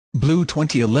Blue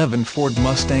 2011 Ford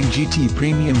Mustang GT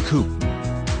Premium Coupe.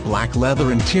 Black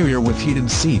leather interior with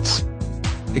heated seats.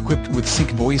 Equipped with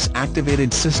sync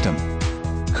voice-activated system.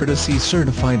 Courtesy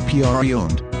certified PRE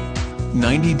owned.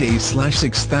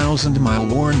 90-day/6,000-mile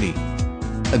warranty.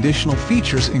 Additional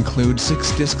features include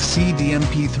 6-disc CD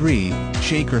MP3,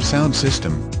 shaker sound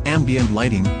system, ambient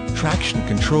lighting, traction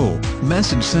control,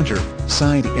 message center,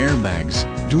 side airbags,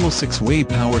 dual 6-way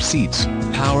power seats,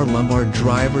 power lumbar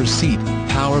driver's seat,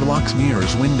 power locks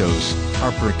mirrors windows,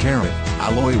 upper carrot,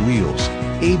 alloy wheels,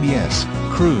 ABS,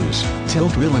 cruise,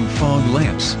 tilt wheel and fog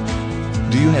lamps.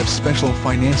 Do you have special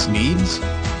finance needs?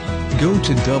 Go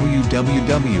to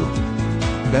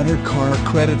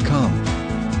www.bettercarcredit.com.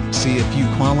 See if you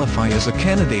qualify as a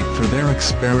candidate for their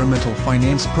experimental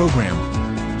finance program.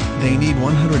 They need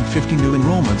 150 new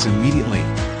enrollments immediately.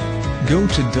 Go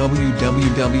to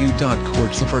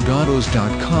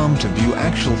www.courtsofregatos.com to view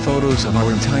actual photos of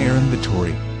our entire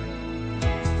inventory.